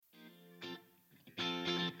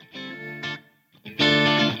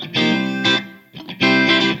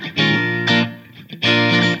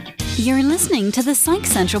You're listening to the Psych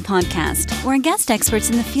Central podcast, where guest experts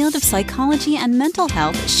in the field of psychology and mental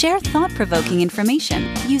health share thought-provoking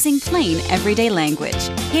information using plain, everyday language.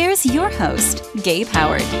 Here's your host, Gabe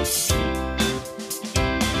Howard.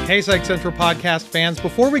 Hey, Psych Central podcast fans.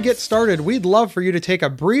 Before we get started, we'd love for you to take a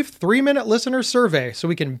brief 3-minute listener survey so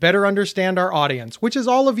we can better understand our audience, which is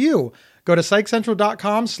all of you. Go to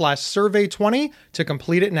psychcentral.com/survey20 to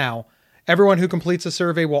complete it now. Everyone who completes a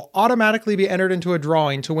survey will automatically be entered into a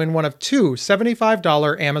drawing to win one of 2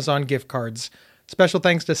 $75 Amazon gift cards. Special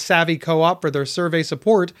thanks to Savvy Co-op for their survey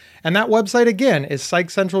support, and that website again is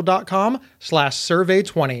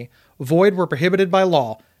psychcentral.com/survey20. Void where prohibited by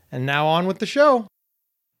law. And now on with the show.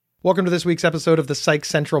 Welcome to this week's episode of the Psych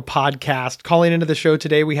Central podcast. Calling into the show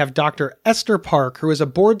today, we have Dr. Esther Park, who is a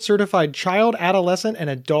board-certified child, adolescent,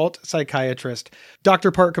 and adult psychiatrist.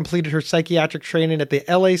 Dr. Park completed her psychiatric training at the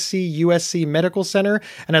LAC-USC Medical Center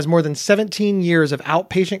and has more than 17 years of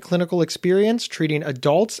outpatient clinical experience treating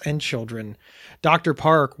adults and children. Dr.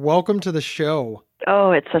 Park, welcome to the show.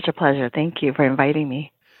 Oh, it's such a pleasure. Thank you for inviting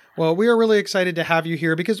me. Well, we are really excited to have you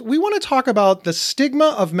here because we want to talk about the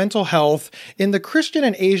stigma of mental health in the Christian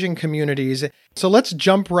and Asian communities. So let's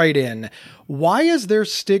jump right in. Why is there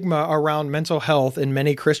stigma around mental health in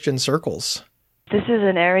many Christian circles? This is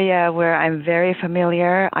an area where I'm very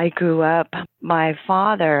familiar. I grew up. My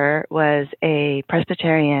father was a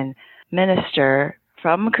Presbyterian minister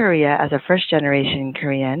from Korea as a first-generation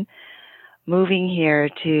Korean, moving here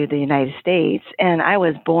to the United States. And I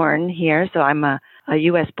was born here, so I'm a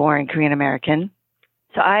U.S.-born Korean American.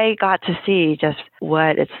 So I got to see just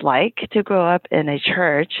what it's like to grow up in a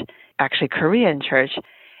church, actually Korean church.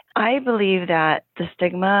 I believe that the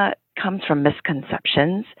stigma comes from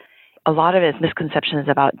misconceptions. A lot of it is misconceptions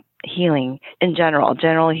about healing in general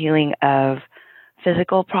healing of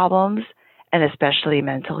physical problems and especially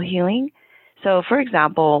mental healing. So for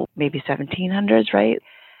example, maybe 1700s, right,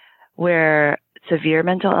 where severe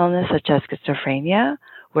mental illness such as schizophrenia,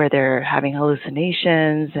 where they're having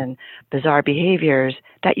hallucinations and bizarre behaviors,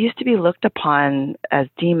 that used to be looked upon as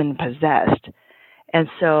demon-possessed. And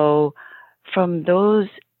so from those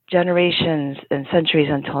generations and centuries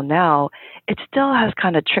until now, it still has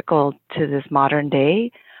kind of trickled to this modern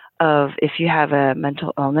day of if you have a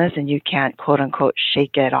mental illness and you can't, quote-unquote,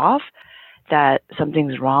 shake it off, that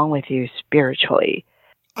something's wrong with you spiritually.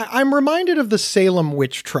 I'm reminded of the Salem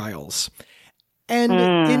witch trials. And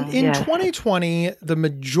in yes. 2020, the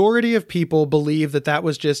majority of people believe that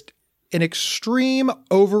was just an extreme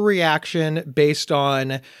overreaction based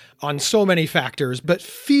on so many factors, but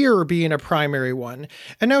fear being a primary one.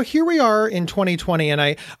 And now here we are in 2020, and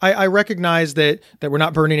I recognize that we're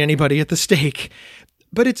not burning anybody at the stake.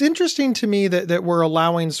 But it's interesting to me that we're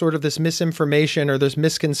allowing sort of this misinformation or this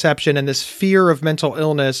misconception and this fear of mental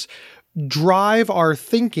illness drive our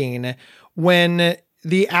thinking when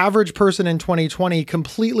the average person in 2020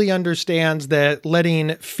 completely understands that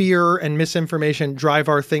letting fear and misinformation drive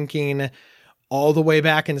our thinking all the way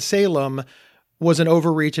back in Salem was an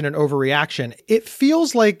overreach and an overreaction. It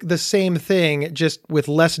feels like the same thing, just with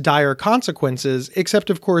less dire consequences, except,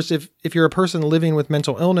 of course, if you're a person living with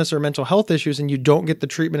mental illness or mental health issues and you don't get the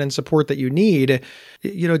treatment and support that you need,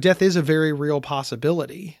 death is a very real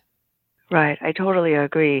possibility. Right. I totally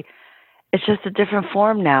agree. It's just a different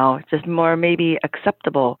form now. It's just more maybe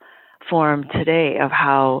acceptable form today of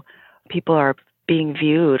how people are being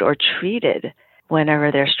viewed or treated whenever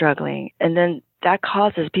they're struggling. And then that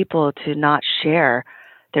causes people to not share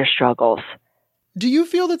their struggles. Do you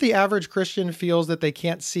feel that the average Christian feels that they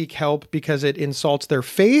can't seek help because it insults their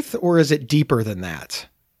faith, or is it deeper than that?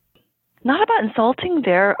 Not about insulting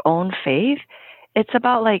their own faith. It's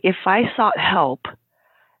about like if I sought help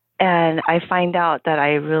and I find out that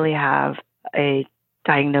I really have a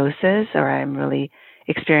diagnosis or I'm really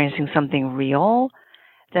experiencing something real,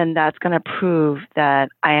 then that's going to prove that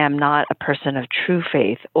I am not a person of true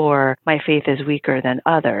faith or my faith is weaker than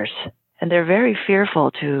others. And they're very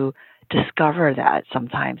fearful to discover that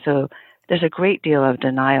sometimes. So there's a great deal of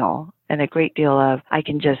denial and a great deal of, I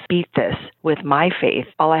can just beat this with my faith.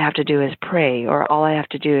 All I have to do is pray, or all I have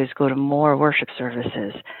to do is go to more worship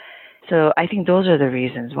services. So I think those are the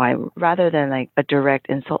reasons why, rather than like a direct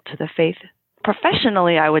insult to the faith.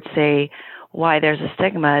 Professionally, I would say why there's a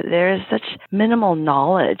stigma, there is such minimal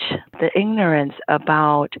knowledge, the ignorance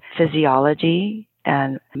about physiology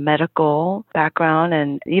and medical background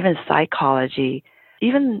and even psychology,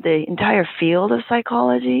 even the entire field of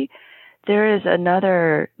psychology. There is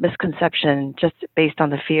another misconception just based on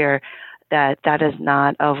the fear that that is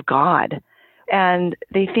not of God. And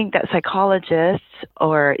they think that psychologists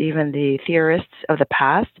or even the theorists of the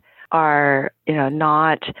past are,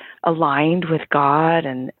 not aligned with God,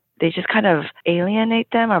 and they just kind of alienate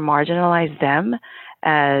them or marginalize them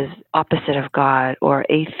as opposite of God or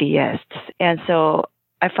atheists. And so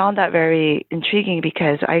I found that very intriguing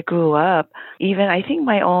because I grew up, even I think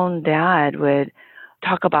my own dad would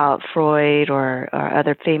talk about Freud or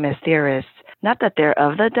other famous theorists. Not that they're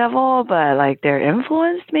of the devil, but like they're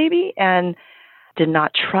influenced maybe, and did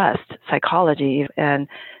not trust psychology. And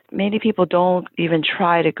many people don't even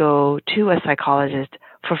try to go to a psychologist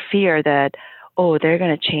for fear that, oh, they're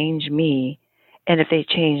going to change me. And if they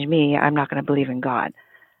change me, I'm not going to believe in God.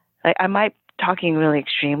 Like, I might be talking really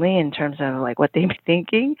extremely in terms of like what they be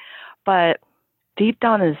thinking, but deep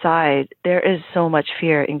down inside, there is so much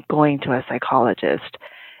fear in going to a psychologist.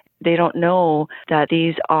 They don't know that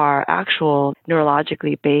these are actual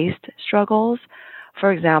neurologically based struggles.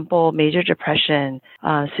 For example, major depression,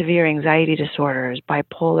 severe anxiety disorders,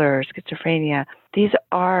 bipolar, schizophrenia. These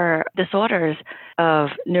are disorders of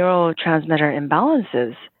neurotransmitter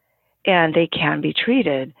imbalances, and they can be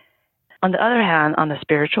treated. On the other hand, on the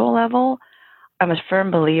spiritual level, I'm a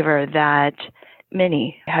firm believer that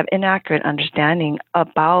many have inaccurate understanding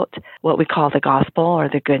about what we call the gospel or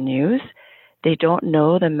the good news. They don't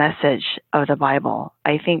know the message of the Bible.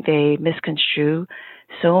 I think they misconstrue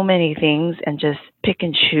so many things and just pick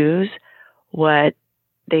and choose what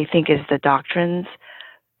they think is the doctrines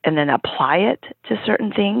and then apply it to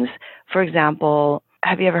certain things. For example,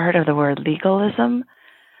 have you ever heard of the word legalism?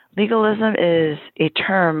 Legalism is a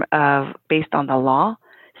term based on the law.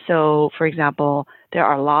 So, for example, there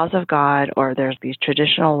are laws of God, or there's these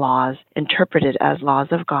traditional laws interpreted as laws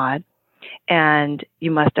of God, and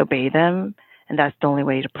you must obey them, and that's the only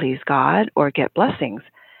way to please God or get blessings.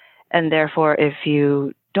 And therefore, if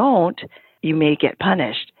you don't, you may get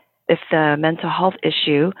punished. If the mental health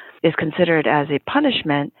issue is considered as a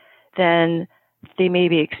punishment, then they may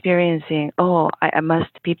be experiencing, oh, I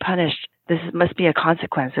must be punished. This must be a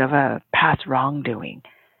consequence of a past wrongdoing.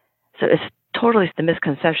 So it's totally, the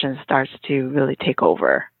misconception starts to really take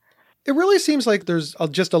over. It really seems like there's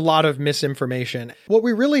just a lot of misinformation. What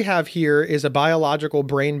we really have here is a biological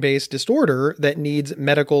brain-based disorder that needs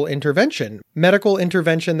medical intervention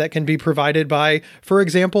that can be provided by, for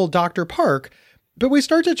example, Dr. Park. But we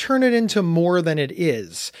start to turn it into more than it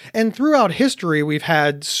is. And throughout history, we've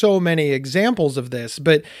had so many examples of this.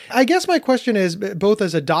 But I guess my question is, both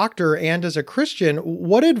as a doctor and as a Christian,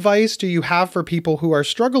 what advice do you have for people who are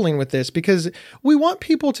struggling with this? Because we want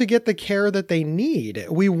people to get the care that they need.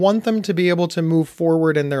 We want them to be able to move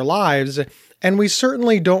forward in their lives. And we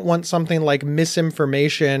certainly don't want something like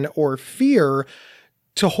misinformation or fear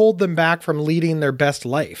to hold them back from leading their best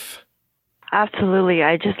life. Absolutely.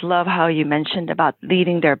 I just love how you mentioned about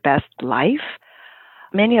leading their best life.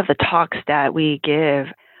 Many of the talks that we give,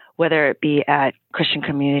 whether it be at Christian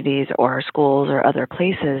communities or schools or other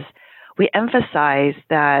places, we emphasize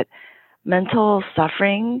that mental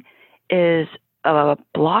suffering is a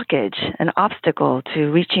blockage, an obstacle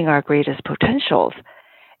to reaching our greatest potentials.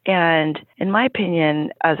 And in my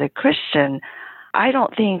opinion, as a Christian, I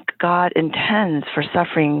don't think God intends for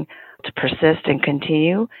suffering to persist and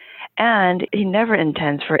continue. And he never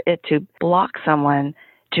intends for it to block someone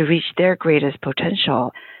to reach their greatest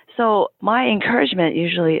potential. So my encouragement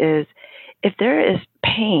usually is, if there is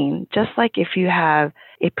pain, just like if you have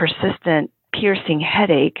a persistent piercing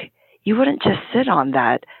headache, you wouldn't just sit on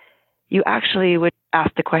that. You actually would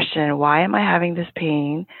ask the question, why am I having this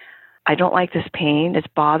pain? I don't like this pain. It's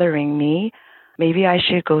bothering me. Maybe I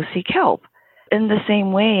should go seek help. In the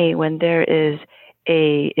same way, when there is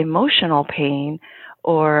a emotional pain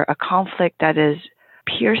or a conflict that is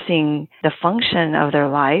piercing the function of their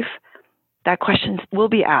life, that question will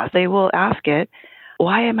be asked. They will ask it,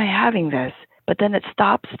 why am I having this? But then it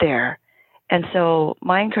stops there. And so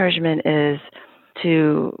my encouragement is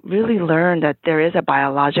to really learn that there is a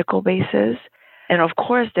biological basis. And of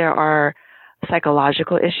course, there are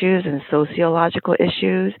psychological issues and sociological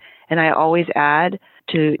issues. And I always add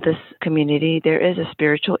to this community, there is a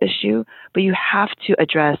spiritual issue, but you have to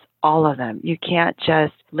address all of them. You can't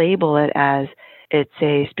just label it as it's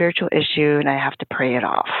a spiritual issue and I have to pray it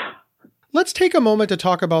off. Let's take a moment to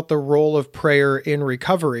talk about the role of prayer in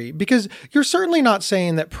recovery, because you're certainly not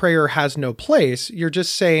saying that prayer has no place. You're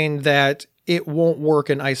just saying that it won't work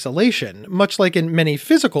in isolation, much like in many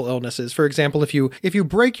physical illnesses. For example, if you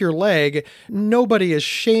break your leg, nobody is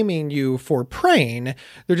shaming you for praying.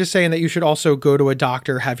 They're just saying that you should also go to a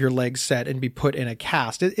doctor, have your leg set, and be put in a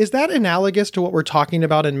cast. Is that analogous to what we're talking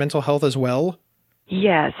about in mental health as well?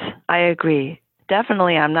 Yes, I agree.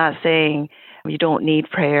 Definitely, I'm not saying you don't need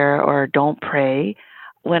prayer or don't pray.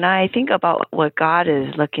 When I think about what God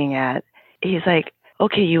is looking at, he's like,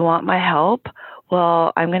 okay, you want my help?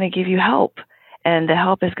 Well, I'm going to give you help. and the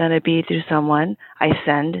help is going to be through someone I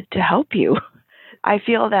send to help you. I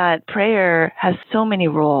feel that prayer has so many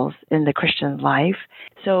roles in the Christian life.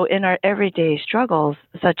 So in our everyday struggles,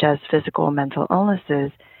 such as physical and mental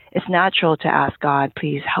illnesses, it's natural to ask God,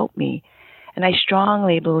 please help me. And I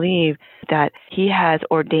strongly believe that He has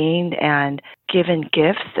ordained and given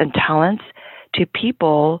gifts and talents to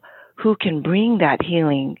people who can bring that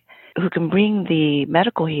healing, who can bring the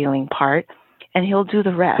medical healing part, and He'll do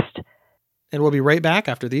the rest. And we'll be right back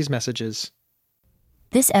after these messages.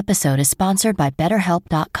 This episode is sponsored by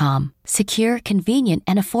BetterHelp.com. Secure, convenient,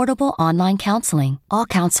 and affordable online counseling. All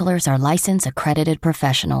counselors are licensed, accredited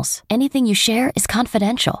professionals. Anything you share is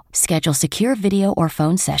confidential. Schedule secure video or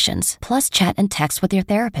phone sessions, plus chat and text with your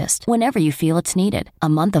therapist whenever you feel it's needed. A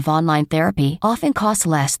month of online therapy often costs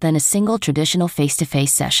less than a single traditional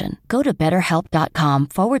face-to-face session. Go to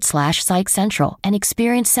BetterHelp.com/PsychCentral and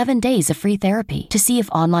experience 7 days of free therapy to see if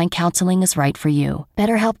online counseling is right for you.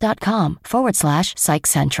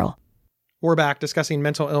 BetterHelp.com/PsychCentral. We're back discussing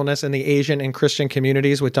mental illness in the Asian and Christian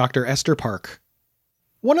communities with Dr. Esther Park.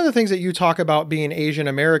 One of the things that you talk about being Asian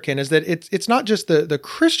American is that it's not just the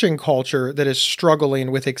Christian culture that is struggling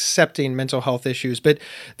with accepting mental health issues, but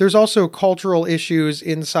there's also cultural issues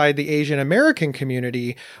inside the Asian American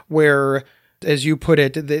community where, as you put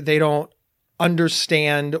it, they don't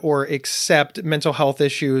understand or accept mental health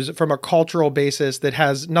issues from a cultural basis that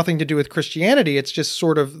has nothing to do with Christianity. It's just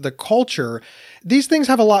sort of the culture. These things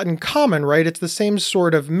have a lot in common, right? It's the same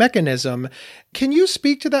sort of mechanism. Can you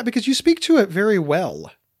speak to that? Because you speak to it very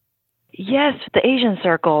well. Yes, the Asian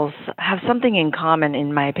circles have something in common,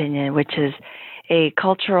 in my opinion, which is a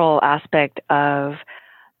cultural aspect of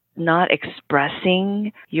not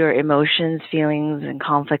expressing your emotions, feelings, and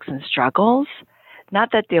conflicts and struggles.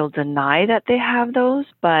 Not that they'll deny that they have those,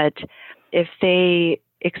 but if they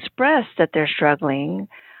express that they're struggling,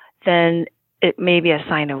 then it may be a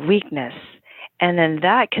sign of weakness. And then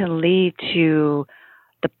that can lead to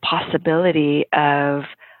the possibility of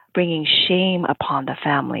bringing shame upon the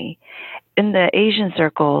family. In the Asian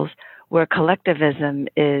circles, where collectivism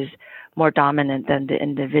is more dominant than the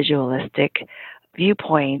individualistic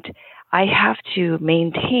viewpoint, I have to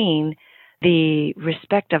maintain the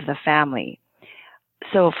respect of the family.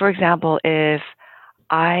 So, for example, if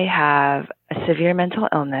I have a severe mental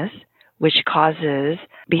illness, which causes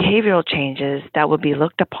behavioral changes that would be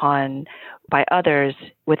looked upon by others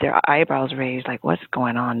with their eyebrows raised, like, what's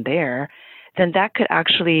going on there? Then that could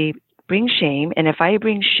actually bring shame. And if I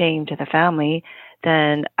bring shame to the family,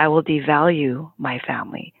 then I will devalue my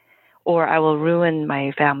family, or I will ruin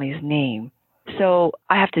my family's name. So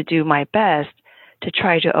I have to do my best to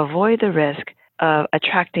try to avoid the risk of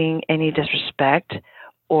attracting any disrespect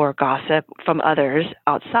or gossip from others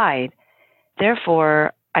outside.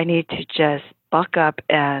 Therefore, I need to just buck up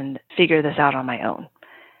and figure this out on my own.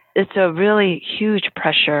 It's a really huge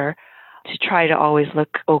pressure to try to always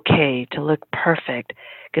look okay, to look perfect,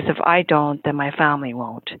 because if I don't, then my family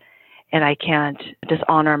won't. And I can't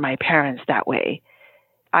dishonor my parents that way.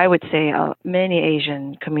 I would say many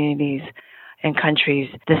Asian communities and countries,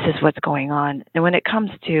 this is what's going on. And when it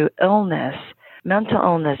comes to illness, mental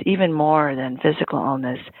illness, even more than physical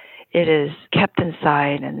illness, it is kept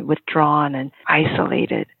inside and withdrawn and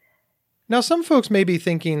isolated. Now, some folks may be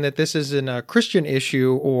thinking that this isn't a Christian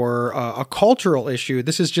issue or a cultural issue.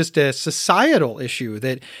 This is just a societal issue,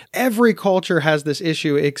 that every culture has this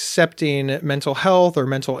issue accepting mental health or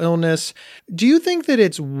mental illness. Do you think that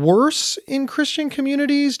it's worse in Christian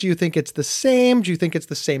communities? Do you think it's the same? Do you think it's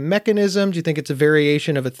the same mechanism? Do you think it's a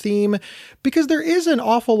variation of a theme? Because there is an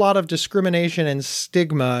awful lot of discrimination and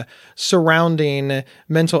stigma surrounding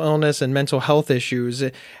mental illness and mental health issues.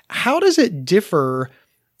 How does it differ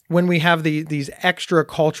when we have these extra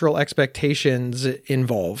cultural expectations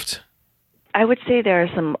involved? I would say there are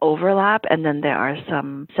some overlap, and then there are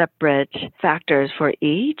some separate factors for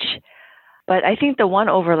each. But I think the one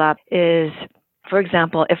overlap is, for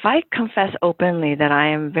example, if I confess openly that I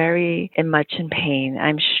am very much in pain,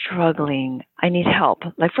 I'm struggling, I need help.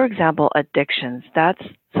 Like, for example, addictions. That's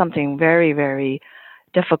something very, very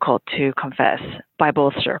difficult to confess by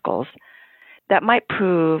both circles. That might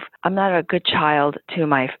prove I'm not a good child to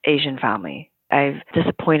my Asian family. I've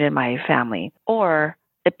disappointed my family. Or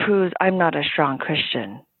it proves I'm not a strong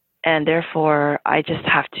Christian. And therefore, I just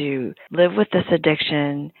have to live with this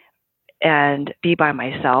addiction and be by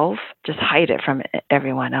myself, just hide it from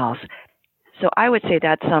everyone else. So I would say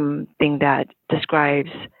that's something that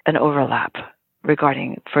describes an overlap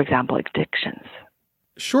regarding, for example, addictions.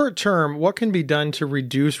 Short term, what can be done to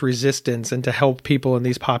reduce resistance and to help people in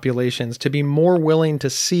these populations to be more willing to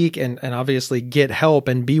seek and obviously get help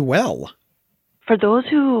and be well? For those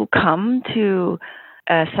who come to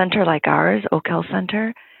a center like ours, Oak Hill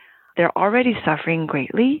Center, they're already suffering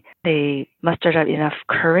greatly. They mustered up enough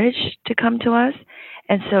courage to come to us.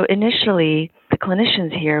 And so initially, the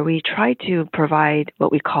clinicians here, we try to provide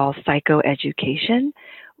what we call psychoeducation,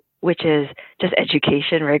 which is just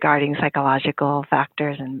education regarding psychological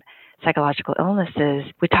factors and psychological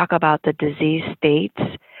illnesses. We talk about the disease states.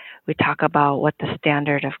 We talk about what the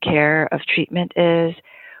standard of care of treatment is.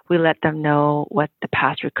 We let them know what the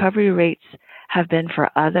past recovery rates have been for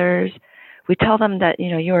others. We tell them that,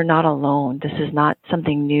 you are not alone. This is not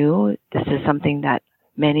something new. This is something that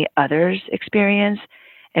many others experience,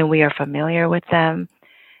 and we are familiar with them.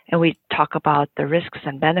 And we talk about the risks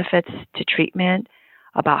and benefits to treatment,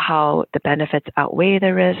 about how the benefits outweigh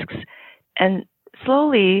the risks. And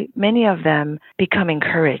slowly, many of them become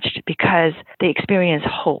encouraged because they experience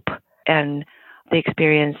hope and they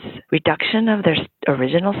experience reduction of their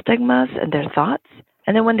original stigmas and their thoughts.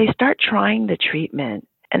 And then when they start trying the treatment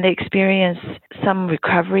and they experience some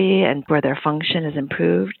recovery and where their function is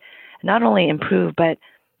improved, not only improved, but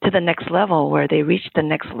to the next level where they reach the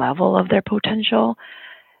next level of their potential,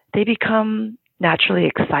 they become naturally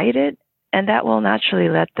excited, and that will naturally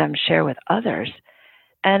let them share with others.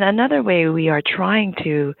 And another way we are trying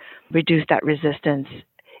to reduce that resistance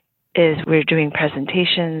is we're doing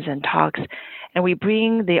presentations and talks, and we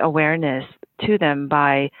bring the awareness to them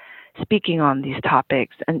by speaking on these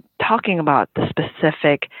topics and talking about the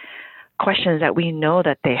specific questions that we know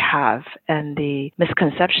that they have and the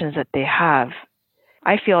misconceptions that they have.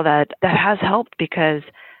 I feel that has helped because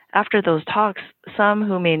after those talks, some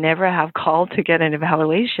who may never have called to get an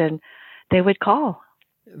evaluation, they would call.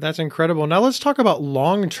 That's incredible. Now let's talk about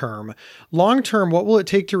long-term. Long-term, what will it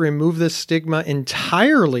take to remove this stigma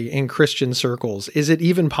entirely in Christian circles? Is it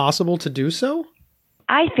even possible to do so?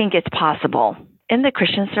 I think it's possible. In the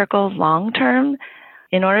Christian circles, long-term,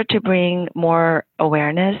 in order to bring more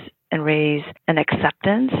awareness and raise an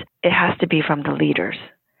acceptance, it has to be from the leaders.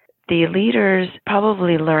 The leaders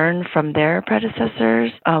probably learn from their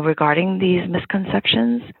predecessors regarding these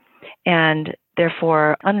misconceptions, and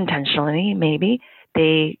therefore, unintentionally, maybe,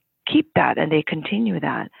 they keep that and they continue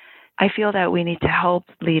that. I feel that we need to help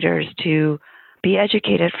leaders to be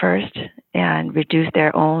educated first and reduce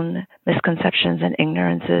their own misconceptions and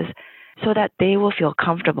ignorances so that they will feel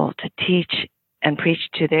comfortable to teach and preach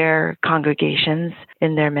to their congregations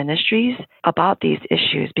in their ministries about these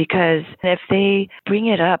issues. Because if they bring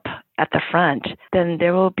it up at the front, then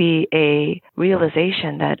there will be a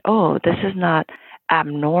realization that, oh, this is not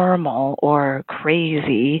abnormal or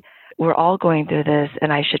crazy. We're all going through this,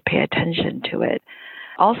 and I should pay attention to it.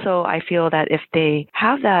 Also, I feel that if they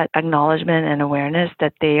have that acknowledgement and awareness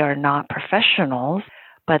that they are not professionals,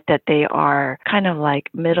 but that they are kind of like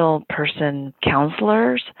middle person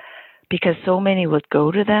counselors, because so many would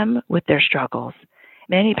go to them with their struggles.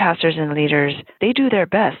 Many pastors and leaders, they do their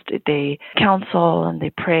best. They counsel and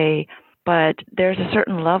they pray, but there's a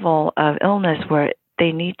certain level of illness where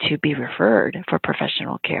they need to be referred for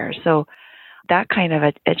professional care. So that kind of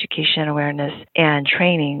education, awareness, and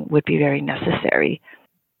training would be very necessary.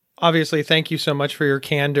 Obviously, thank you so much for your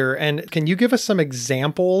candor. And can you give us some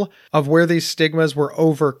example of where these stigmas were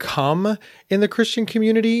overcome in the Christian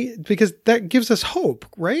community? Because that gives us hope,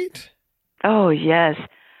 right? Oh, yes.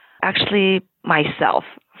 Actually, myself,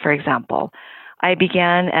 for example, I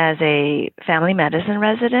began as a family medicine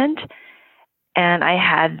resident, and I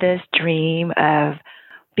had this dream of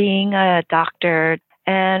being a doctor,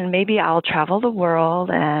 and maybe I'll travel the world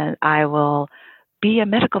and I will be a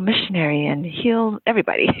medical missionary and heal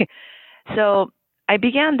everybody. So I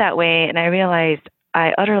began that way, and I realized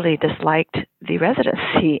I utterly disliked the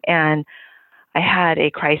residency, and I had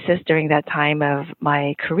a crisis during that time of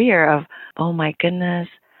my career of, oh my goodness,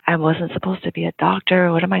 I wasn't supposed to be a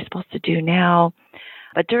doctor. What am I supposed to do now?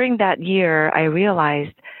 But during that year, I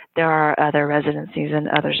realized there are other residencies and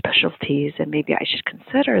other specialties, and maybe I should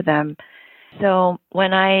consider them. So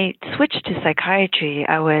when I switched to psychiatry,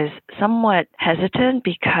 I was somewhat hesitant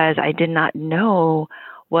because I did not know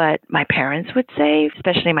what my parents would say,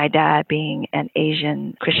 especially my dad being an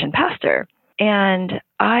Asian Christian pastor. And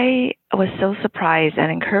I was so surprised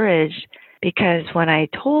and encouraged because when I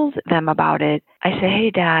told them about it, I said,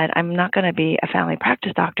 hey, Dad, I'm not going to be a family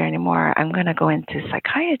practice doctor anymore. I'm going to go into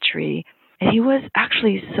psychiatry. And he was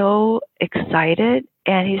actually so excited.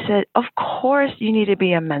 And he said, of course you need to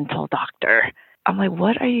be a mental doctor. I'm like,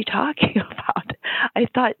 what are you talking about? I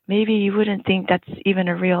thought maybe you wouldn't think that's even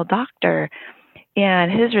a real doctor.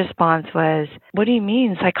 And his response was, what do you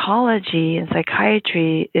mean? Psychology and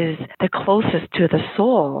psychiatry is the closest to the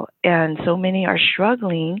soul, and so many are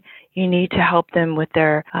struggling. You need to help them with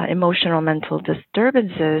their emotional, mental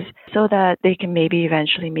disturbances so that they can maybe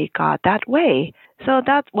eventually meet God that way. So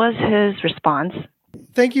that was his response.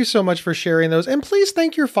 Thank you so much for sharing those. And please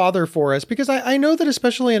thank your father for us, because I know that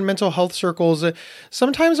especially in mental health circles,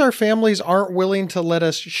 sometimes our families aren't willing to let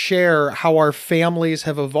us share how our families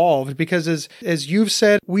have evolved, because as you've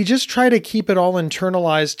said, we just try to keep it all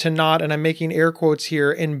internalized to not, and I'm making air quotes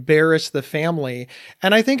here, embarrass the family.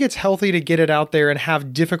 And I think it's healthy to get it out there and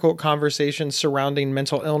have difficult conversations surrounding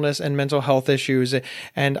mental illness and mental health issues.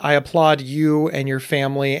 And I applaud you and your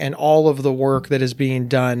family and all of the work that is being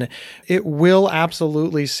done. It will absolutely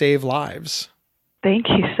save lives. Thank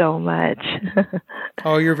you so much.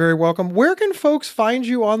 Oh, you're very welcome. Where can folks find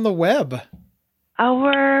you on the web?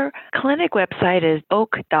 Our clinic website is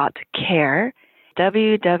oak.care,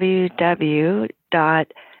 www.oak.care.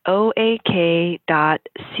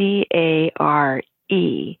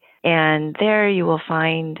 And there you will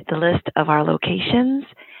find the list of our locations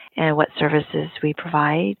and what services we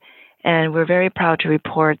provide. And we're very proud to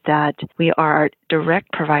report that we are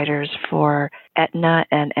direct providers for Aetna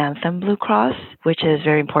and Anthem Blue Cross, which is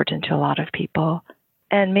very important to a lot of people.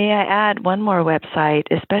 And may I add one more website,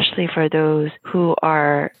 especially for those who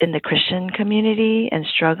are in the Christian community and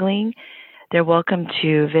struggling. They're welcome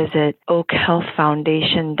to visit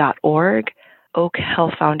oakhealthfoundation.org, Oak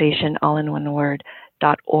Health Foundation, all in one word,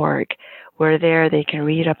 .org, where there they can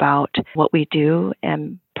read about what we do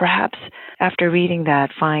and perhaps after reading that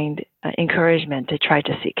find encouragement to try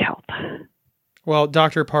to seek help. Well,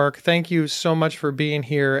 Dr. Park, thank you so much for being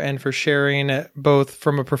here and for sharing both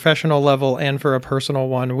from a professional level and for a personal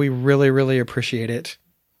one. We really, really appreciate it.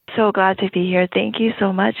 So glad to be here. Thank you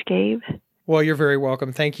so much, Gabe. Well, you're very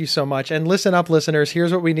welcome. Thank you so much. And listen up, listeners.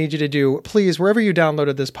 Here's what we need you to do. Please, wherever you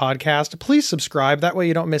downloaded this podcast, please subscribe. That way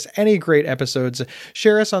you don't miss any great episodes.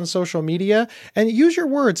 Share us on social media and use your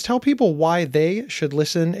words. Tell people why they should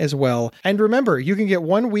listen as well. And remember, you can get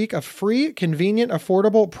 1 week of free, convenient,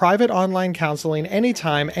 affordable, private online counseling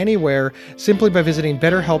anytime, anywhere, simply by visiting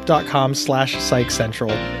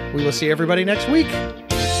betterhelp.com/psychcentral. We will see everybody next week.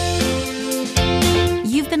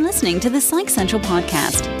 You've been listening to the Psych Central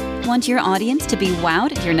podcast. Want your audience to be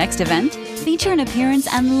wowed at your next event? Feature an appearance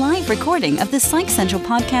and live recording of the Psych Central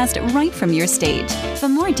podcast right from your stage. For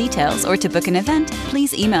more details or to book an event,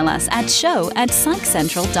 please email us at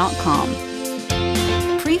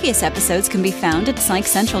show@psychcentral.com. Previous episodes can be found at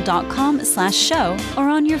psychcentral.com/show or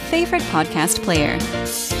on your favorite podcast player.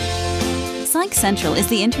 Psych Central is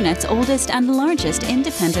the internet's oldest and largest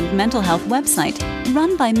independent mental health website,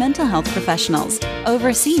 run by mental health professionals.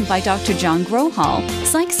 Overseen by Dr. John Grohall,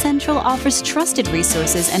 Psych Central offers trusted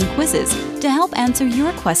resources and quizzes to help answer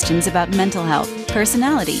your questions about mental health,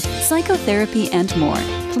 personality, psychotherapy, and more.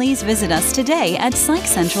 Please visit us today at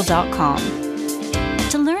psychcentral.com.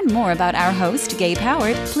 To learn more about our host, Gabe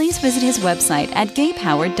Howard, please visit his website at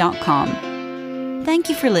gabehoward.com. Thank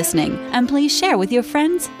you for listening, and please share with your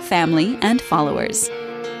friends, family, and followers.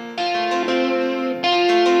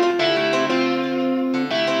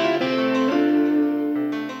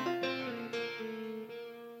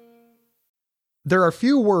 There are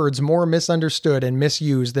few words more misunderstood and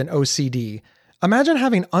misused than OCD. Imagine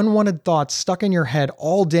having unwanted thoughts stuck in your head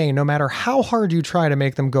all day, no matter how hard you try to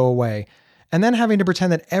make them go away, and then having to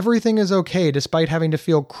pretend that everything is okay despite having to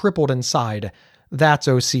feel crippled inside. That's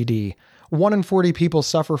OCD. 1 in 40 people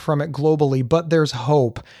suffer from it globally, but there's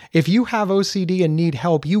hope. If you have OCD and need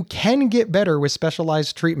help, you can get better with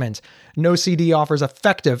specialized treatment. NoCD offers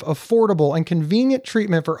effective, affordable, and convenient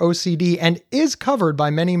treatment for OCD and is covered by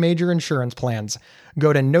many major insurance plans.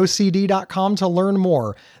 Go to nocd.com to learn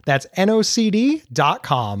more. That's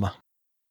nocd.com.